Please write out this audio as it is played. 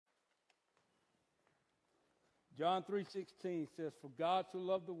John 3:16 says, "For God so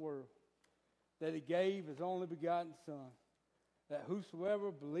loved the world that he gave his only begotten Son, that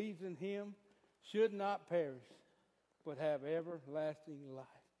whosoever believes in him should not perish, but have everlasting life."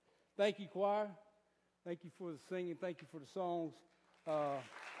 Thank you, choir. Thank you for the singing. Thank you for the songs.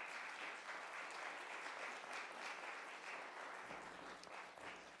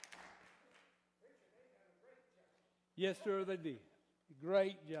 Yes, sir, they did.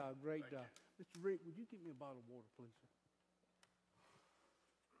 Great job, great job. Mr. Rick, would you give me a bottle of water, please, sir?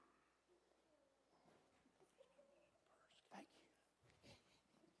 Thank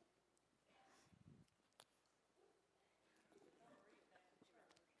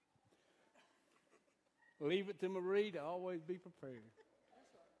you. Leave it to Marie to always be prepared.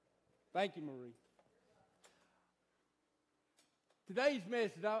 Thank you, Marie. Today's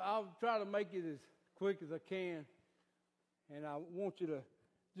message, I'll try to make it as quick as I can. And I want you to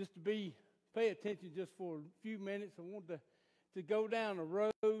just pay attention just for a few minutes. I want to go down a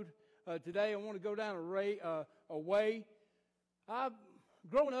road. Today I want to go down a way.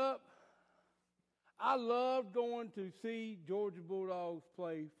 Growing up, I loved going to see Georgia Bulldogs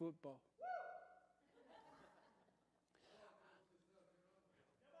play football.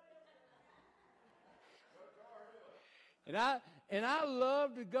 And I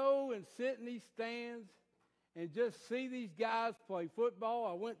love to go and sit in these stands and just see these guys play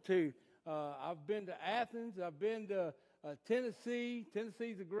football. I've been to Athens. I've been to Tennessee.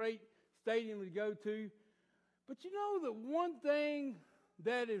 Tennessee's a great stadium to go to. But you know the one thing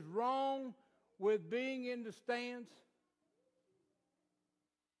that is wrong with being in the stands?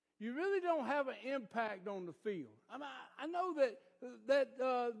 You really don't have an impact on the field. I know that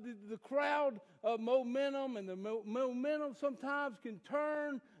the crowd momentum and the momentum sometimes can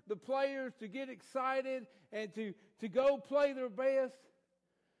turn the players to get excited and to go play their best.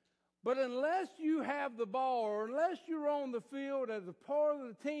 But unless you have the ball or unless you're on the field as a part of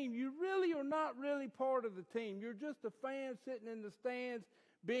the team, you really are not really part of the team. You're just a fan sitting in the stands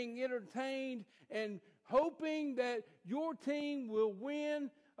being entertained and hoping that your team will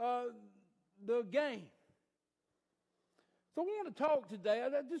win the game. So I want to talk today. I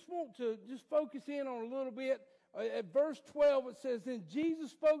just want to focus in on a little bit. At verse 12 it says, "Then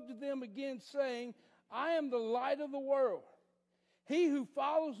Jesus spoke to them again, saying, I am the light of the world. He who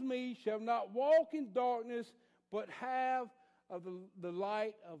follows me shall not walk in darkness, but have the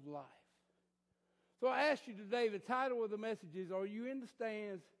light of life." So I ask you today, the title of the message is, are you in the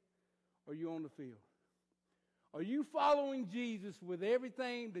stands or are you on the field? Are you following Jesus with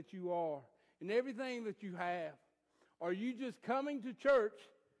everything that you are and everything that you have? Are you just coming to church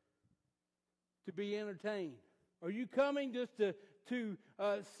to be entertained? Are you coming just to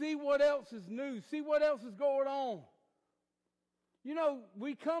see what else is new, see what else is going on? You know,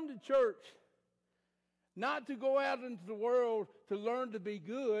 we come to church not to go out into the world to learn to be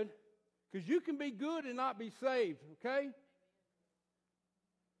good, because you can be good and not be saved, okay?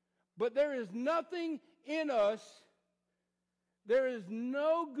 But there is nothing in us, there is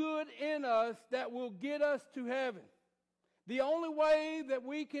no good in us that will get us to heaven. The only way that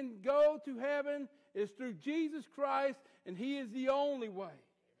we can go to heaven is through Jesus Christ, and He is the only way.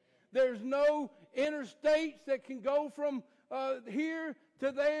 There's no interstates that can go from here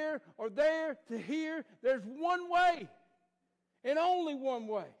to there or there to here. There's one way, and only one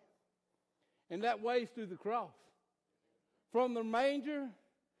way. And that way is through the cross. From the manger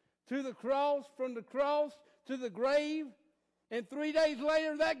to the cross, from the cross to the grave. And 3 days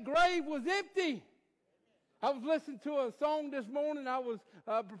later, that grave was empty. I was listening to a song this morning. I was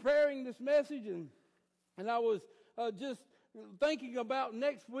preparing this message, and I was just thinking about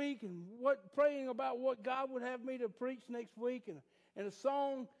next week and praying about what God would have me to preach next week. And a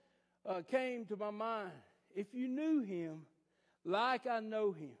song came to my mind. If you knew Him like I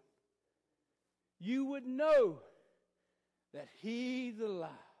know Him, you would know that He's alive.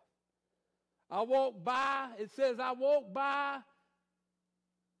 I walked by the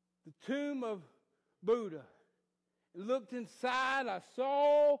tomb of Buddha and looked inside. I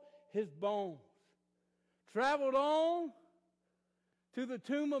saw his bones. Traveled on to the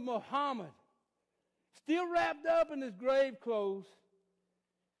tomb of Muhammad, still wrapped up in his grave clothes.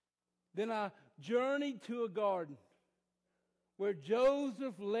 Then I journeyed to a garden where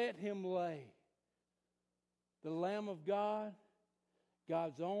Joseph let him lay. The Lamb of God,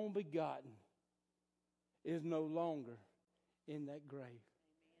 God's own begotten, is no longer in that grave.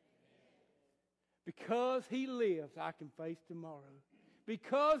 Because He lives, I can face tomorrow.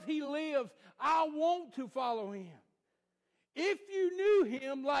 Because He lives, I want to follow Him. If you knew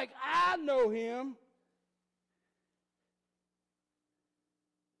Him like I know Him,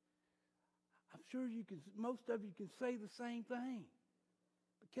 I'm sure most of you can say the same thing.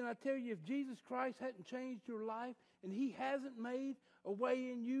 But can I tell you, if Jesus Christ hadn't changed your life, and He hasn't made a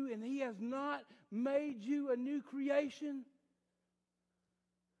way in you, and He has not made you a new creation,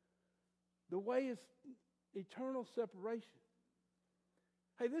 the way is eternal separation.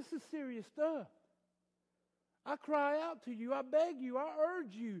 Hey, this is serious stuff. I cry out to you, I beg you, I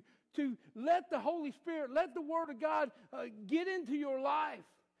urge you to let the Holy Spirit, let the Word of God get into your life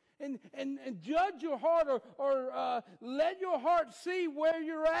and judge your heart or let your heart see where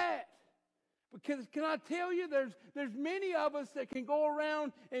you're at. Because can I tell you, there's many of us that can go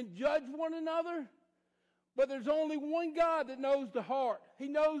around and judge one another, but there's only one God that knows the heart. He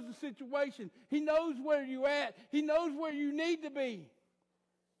knows the situation. He knows where you're at. He knows where you need to be.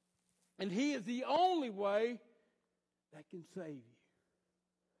 And He is the only way that can save you.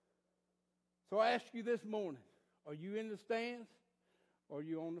 So I ask you this morning, are you in the stands or are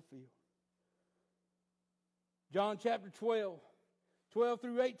you on the field? John chapter 12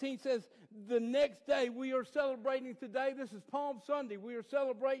 through 18 says, the next day we are celebrating today. This is Palm Sunday. We are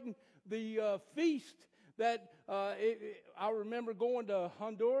celebrating the feast that I remember going to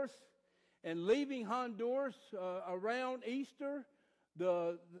Honduras and leaving Honduras around Easter.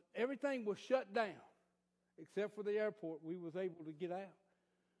 Everything was shut down except for the airport. We was able to get out.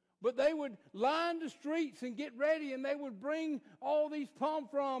 But they would line the streets and get ready, and they would bring all these palm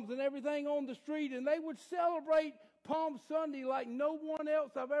fronds and everything on the street, and they would celebrate Palm Sunday like no one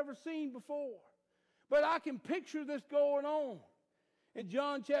else I've ever seen before. But I can picture this going on. In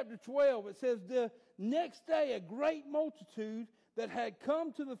John chapter 12, it says, the next day a great multitude that had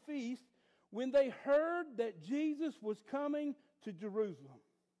come to the feast, when they heard that Jesus was coming to Jerusalem,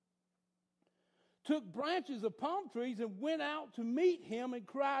 took branches of palm trees and went out to meet Him and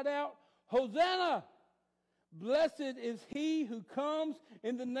cried out, Hosanna! Blessed is He who comes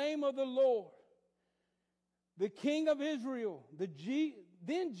in the name of the Lord, the King of Israel.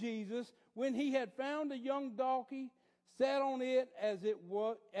 Then Jesus, when He had found a young donkey, sat on it as it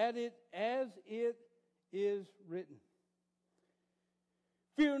is written.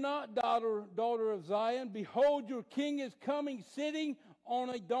 Fear not, daughter of Zion. Behold, your king is coming, sitting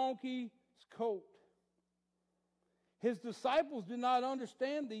on a donkey's colt. His disciples did not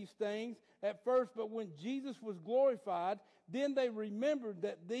understand these things at first, but when Jesus was glorified, then they remembered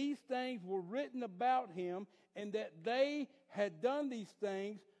that these things were written about Him and that they had done these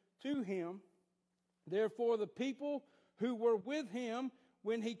things to Him. Therefore, the people who were with Him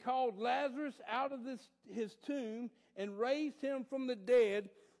when He called Lazarus out of his tomb and raised him from the dead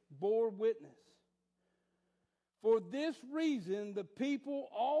bore witness. For this reason, the people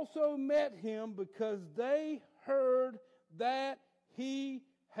also met Him, because they heard that He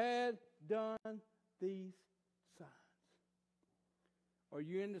had done these signs. Are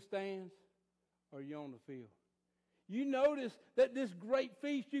you in the stands or are you on the field? You notice that this great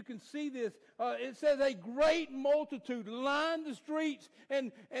feast, you can see this. It says a great multitude lined the streets,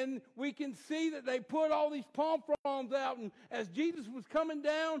 and we can see that they put all these palm fronds out. And as Jesus was coming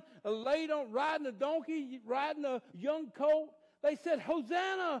down, riding a donkey, riding a young colt, they said,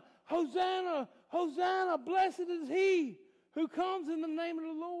 Hosanna, Hosanna, Hosanna, blessed is He who comes in the name of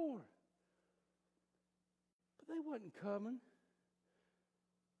the Lord. But they wasn't coming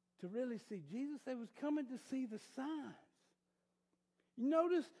to really see Jesus. They was coming to see the signs. You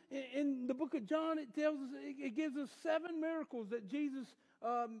notice in the book of John, it tells us, it gives us 7 miracles that Jesus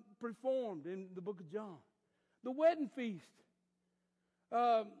performed in the book of John. The wedding feast.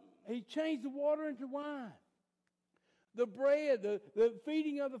 He changed the water into wine. The bread, the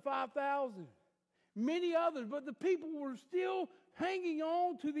feeding of the 5,000. Many others, but the people were still hanging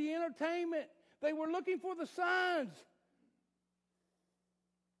on to the entertainment. They were looking for the signs.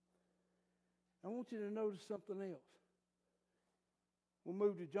 I want you to notice something else. We'll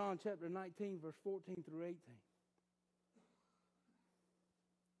move to John chapter 19, verse 14 through 18.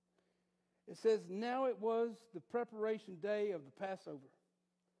 It says, now it was the preparation day of the Passover,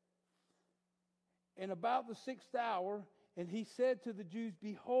 and about the 6th hour, and He said to the Jews,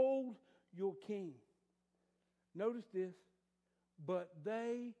 behold your king. Notice this. But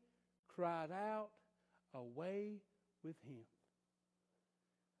they cried out, away with him.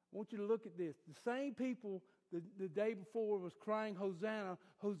 I want you to look at this. The same people the day before was crying, Hosanna,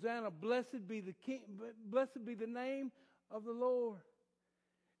 Hosanna, blessed be the king, blessed be the name of the Lord,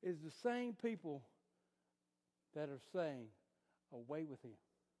 is the same people that are saying, away with him.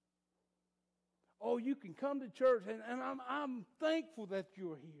 Oh, you can come to church, and I'm thankful that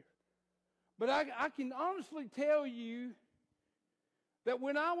you're here. But I can honestly tell you that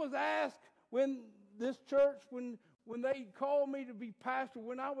when I was asked, when this church, when when they called me to be pastor,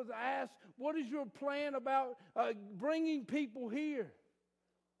 when I was asked, what is your plan about bringing people here?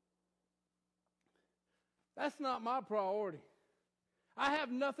 That's not my priority. I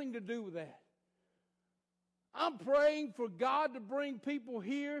have nothing to do with that. I'm praying for God to bring people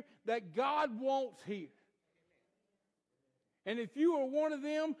here that God wants here. And if you are one of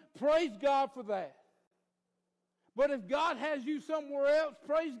them, praise God for that. But if God has you somewhere else,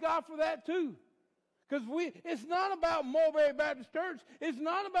 praise God for that too. Because it's not about Mulberry Baptist Church. It's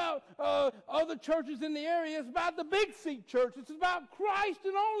not about other churches in the area. It's about the Big C Church. It's about Christ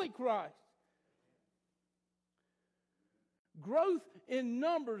and only Christ. Growth in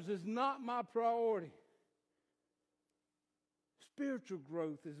numbers is not my priority. Spiritual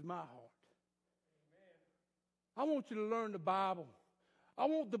growth is my heart. I want you to learn the Bible. I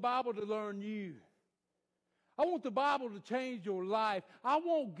want the Bible to learn you. I want the Bible to change your life. I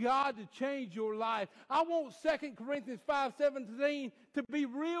want God to change your life. I want 2 Corinthians 5:17 to be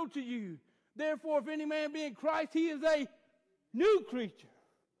real to you. Therefore, if any man be in Christ, he is a new creature.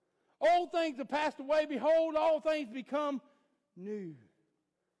 Old things are passed away. Behold, all things become new.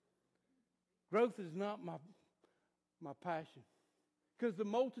 Growth is not my passion. Because the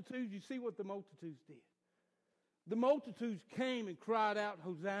multitudes, you see what the multitudes did. The multitudes came and cried out,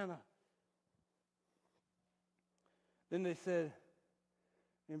 Hosanna. Then they said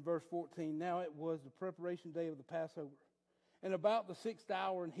in verse 14, now it was the preparation day of the Passover, and about the 6th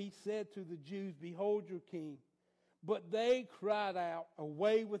hour, and he said to the Jews, behold your king. But they cried out,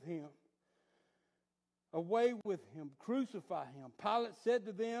 away with him. Away with him, crucify him. Pilate said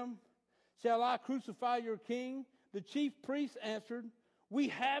to them, shall I crucify your king? The chief priests answered, we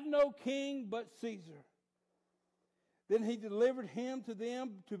have no king but Caesar. Then he delivered him to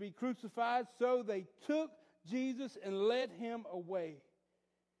them to be crucified. So they took Jesus and led him away.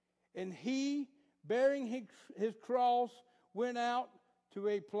 And he, bearing his cross, went out to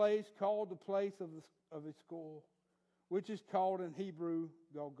a place called the place of a skull, which is called in Hebrew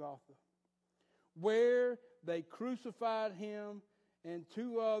Golgotha, where they crucified him and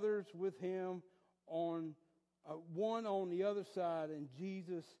 2 others with him, on one on the other side and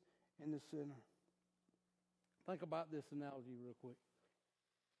Jesus in the center. Think about this analogy real quick.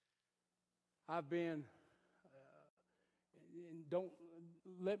 I've been, don't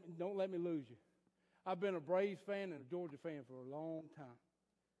let me lose you. I've been a Braves fan and a Georgia fan for a long time.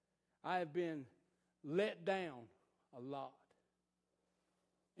 I have been let down a lot.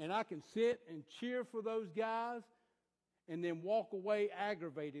 And I can sit and cheer for those guys and then walk away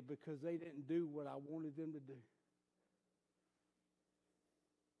aggravated because they didn't do what I wanted them to do.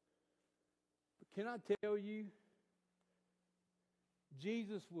 But can I tell you,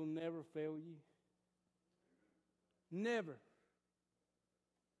 Jesus will never fail you. Never.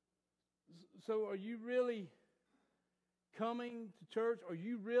 So are you really coming to church? Are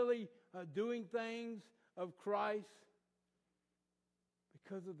you really doing things of Christ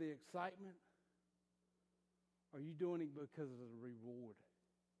because of the excitement? Or are you doing it because of the reward?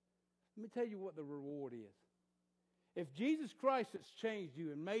 Let me tell you what the reward is. If Jesus Christ has changed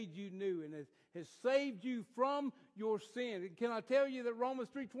you and made you new and has saved you from your sin, can I tell you that Romans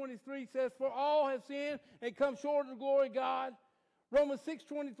 3:23 says, for all have sinned and come short of the glory of God? Romans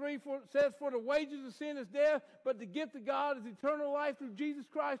 6:23 says, for the wages of sin is death, but the gift of God is eternal life through Jesus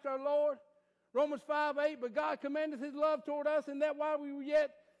Christ our Lord. Romans 5:8, but God commendeth his love toward us, and that while we were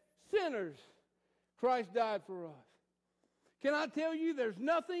yet sinners, Christ died for us. Can I tell you there's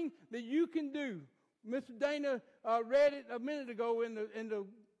nothing that you can do? Mr. Dana read it a minute ago in the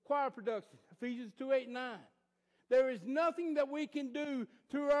choir production, Ephesians 2:8-9. There is nothing that we can do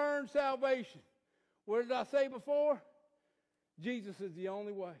to earn salvation. What did I say before? Jesus is the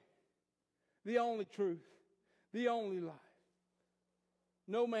only way, the only truth, the only life.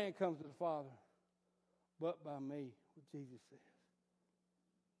 No man comes to the Father but by me, what Jesus says.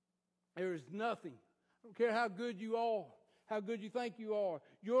 There is nothing. I don't care how good you are, how good you think you are.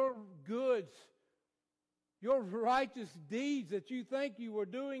 Your goods, your righteous deeds that you think you are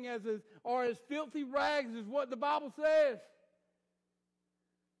doing are as filthy rags as what the Bible says.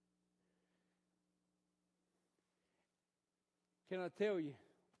 Can I tell you,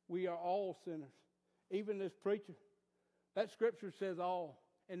 we are all sinners. Even this preacher. That scripture says all,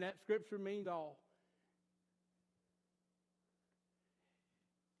 and that scripture means all.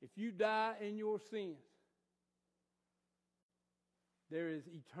 If you die in your sins, there is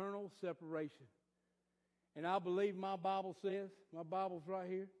eternal separation. And I believe my Bible says, my Bible's right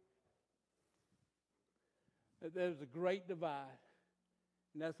here, that there's a great divide,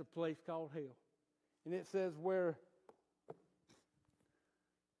 and that's a place called hell. And it says where,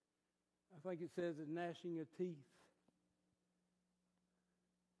 I think it says a gnashing of teeth.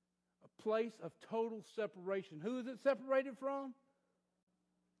 a place of total separation. Who is it separated from?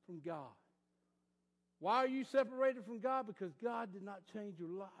 From God. Why are you separated from God? Because God did not change your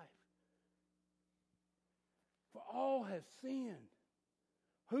life. For all have sinned.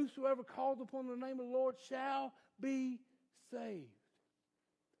 Whosoever calls upon the name of the Lord shall be saved.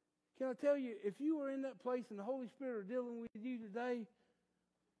 Can I tell you, if you are in that place and the Holy Spirit are dealing with you today,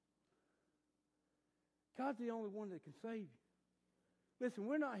 God's the only one that can save you. Listen,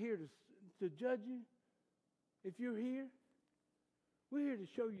 we're not here to judge you. If you're here, we're here to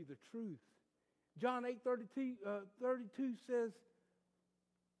show you the truth. John 8:32 says,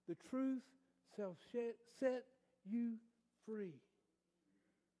 the truth shall set you free.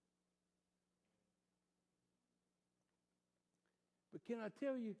 But can I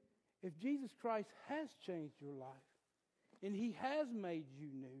tell you, if Jesus Christ has changed your life and He has made you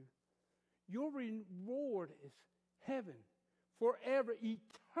new, your reward is heaven forever,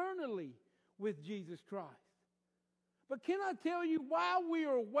 eternally with Jesus Christ. But can I tell you, while we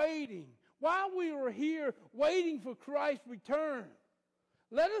are waiting, while we are here waiting for Christ's return,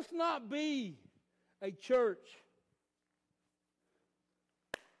 let us not be a church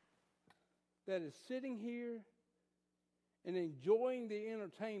that is sitting here and enjoying the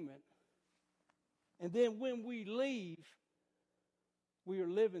entertainment, and then when we leave, we are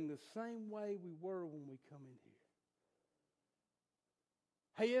living the same way we were when we come in here.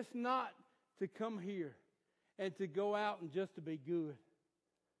 Hey, it's not to come here and to go out and just to be good.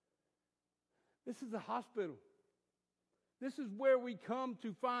 This is a hospital. This is where we come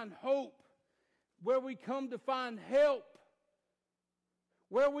to find hope, where we come to find help,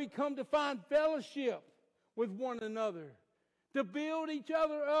 where we come to find fellowship with one another, to build each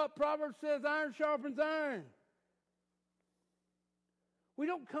other up. Proverbs says, iron sharpens iron. We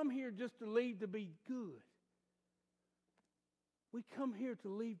don't come here just to leave to be good. We come here to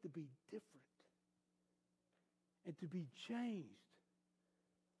leave to be different and to be changed.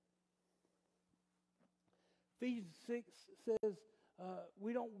 Ephesians 6 says,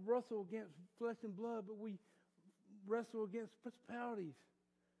 we don't wrestle against flesh and blood, but we wrestle against principalities.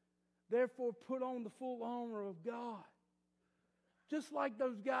 Therefore, put on the full armor of God. Just like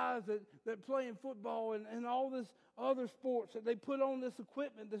those guys that play in football and all this other sports, that they put on this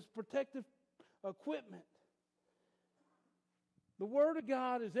equipment, this protective equipment. The Word of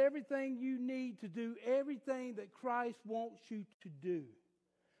God is everything you need to do everything that Christ wants you to do.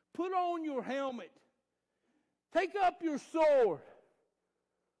 Put on your helmet. Take up your sword.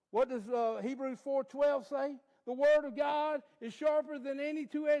 What does Hebrews 4:12 say? The Word of God is sharper than any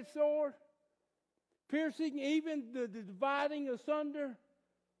two-edged sword, piercing even the dividing asunder,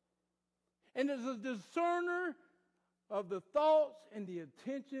 and is a discerner of the thoughts and the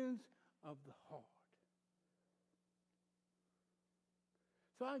intentions of the heart.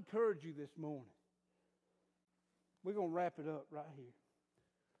 So I encourage you this morning. We're going to wrap it up right here.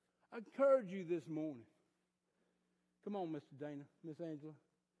 I encourage you this morning. Come on, Mr. Dana, Miss Angela.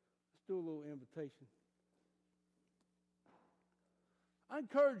 Let's do a little invitation. I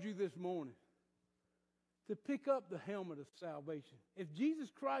encourage you this morning to pick up the helmet of salvation. If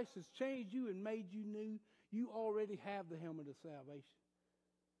Jesus Christ has changed you and made you new, you already have the helmet of salvation.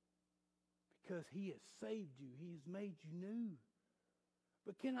 Because He has saved you. He has made you new.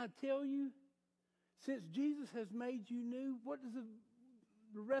 But can I tell you, since Jesus has made you new, what does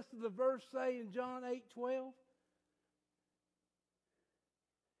the rest of the verse say in John 8:12?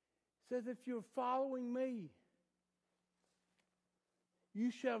 It says, if you're following me,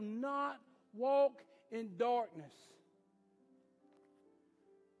 you shall not walk in darkness.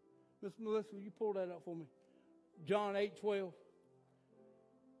 Miss Melissa, will you pull that up for me? John 8:12.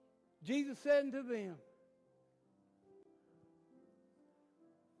 Jesus said unto them,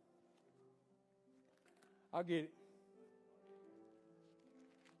 I'll get it.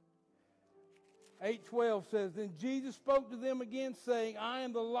 8:12 says, then Jesus spoke to them again, saying, I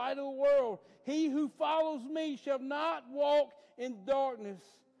am the light of the world. He who follows me shall not walk in darkness,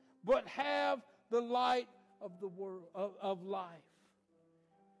 but have the light of the world of life.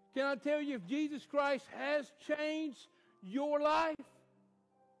 Can I tell you, if Jesus Christ has changed your life,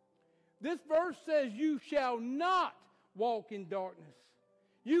 this verse says you shall not walk in darkness.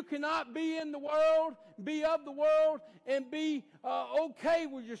 You cannot be in the world, be of the world, and be okay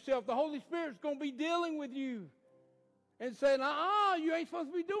with yourself. The Holy Spirit's going to be dealing with you and saying, you ain't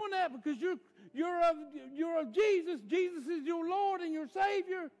supposed to be doing that because you're of Jesus. Jesus is your Lord and your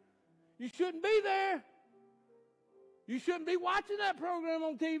Savior. You shouldn't be there. You shouldn't be watching that program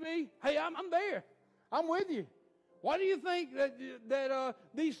on TV. Hey, I'm there. I'm with you. Why do you think that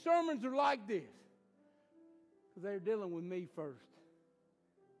these sermons are like this? Because they're dealing with me first.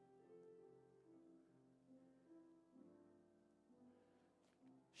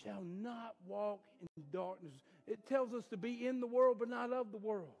 shall not walk in darkness. It tells us to be in the world, but not of the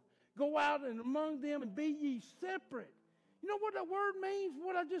world. Go out and among them and be ye separate. You know what that word means?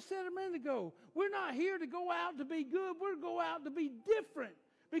 What I just said a minute ago. We're not here to go out to be good. We're to go out to be different,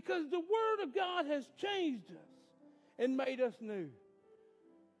 because the Word of God has changed us and made us new.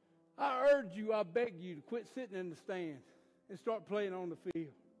 I urge you, I beg you to quit sitting in the stands and start playing on the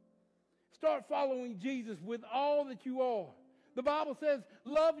field. Start following Jesus with all that you are. The Bible says,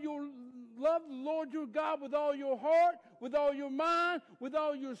 love the Lord your God with all your heart, with all your mind, with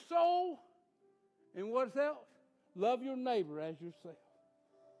all your soul. And what's else? Love your neighbor as yourself.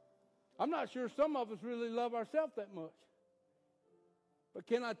 I'm not sure some of us really love ourselves that much. But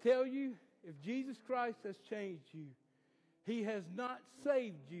can I tell you, if Jesus Christ has changed you, He has not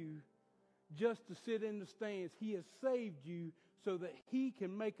saved you just to sit in the stands. He has saved you so that He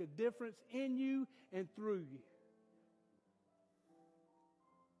can make a difference in you and through you.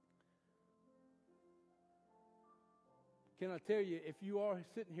 Can I tell you, if you are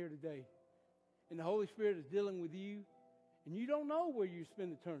sitting here today and the Holy Spirit is dealing with you and you don't know where you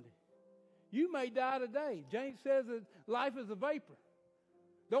spend eternity, you may die today. James says that life is a vapor.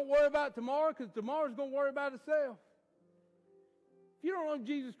 Don't worry about tomorrow, because tomorrow's going to worry about itself. If you don't know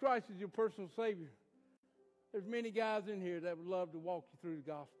Jesus Christ as your personal Savior, there's many guys in here that would love to walk you through the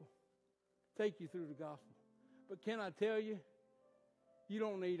gospel, take you through the gospel. But can I tell you, you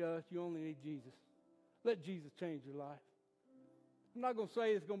don't need us, you only need Jesus. Let Jesus change your life. I'm not going to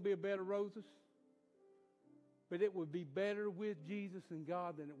say it's going to be a bed of roses, but it would be better with Jesus and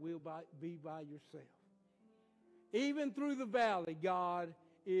God than it will be by yourself. Even through the valley, God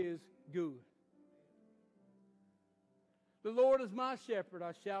is good. The Lord is my shepherd,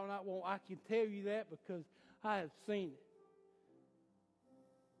 I shall not want. I can tell you that because I have seen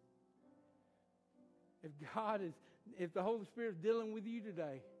it. If the Holy Spirit is dealing with you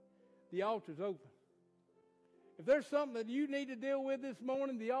today, the altar's open. If there's something that you need to deal with this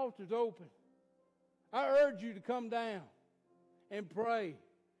morning, the altar's open. I urge you to come down and pray.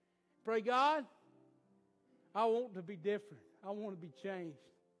 Pray, God, I want to be different. I want to be changed.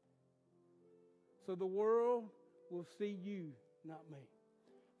 So the world will see you, not me.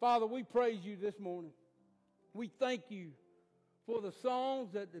 Father, we praise you this morning. We thank you for the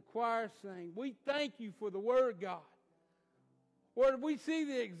songs that the choir sang. We thank you for the Word, God. Where we see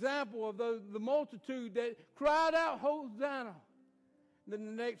the example of the multitude that cried out, Hosanna. Then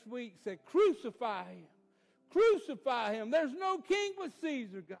the next week said, crucify him. Crucify him. There's no king but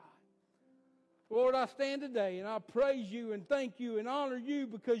Caesar, God. Lord, I stand today and I praise you and thank you and honor you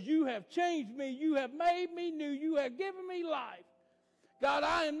because you have changed me. You have made me new. You have given me life. God,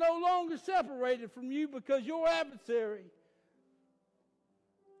 I am no longer separated from you because you're adversary.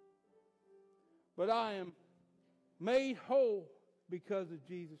 But I am made whole because of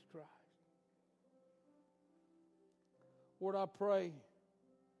Jesus Christ. Lord, I pray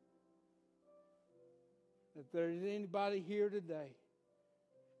that there is anybody here today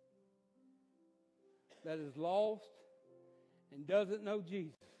that is lost and doesn't know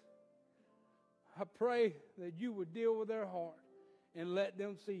Jesus. I pray that you would deal with their heart and let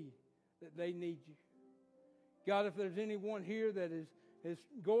them see that they need you. God, if there's anyone here that is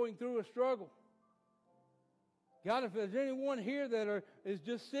going through a struggle, God, if there's anyone here that is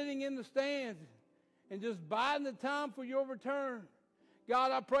just sitting in the stands and just biding the time for your return,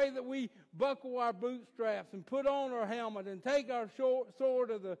 God, I pray that we buckle our bootstraps and put on our helmet and take our sword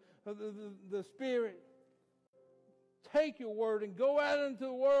of the Spirit. Take your word and go out into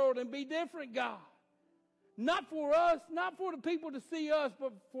the world and be different, God. Not for us, not for the people to see us,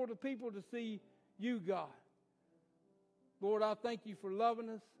 but for the people to see you, God. Lord, I thank you for loving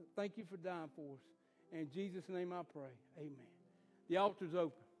us. Thank you for dying for us. In Jesus' name I pray. Amen. The altar's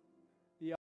open.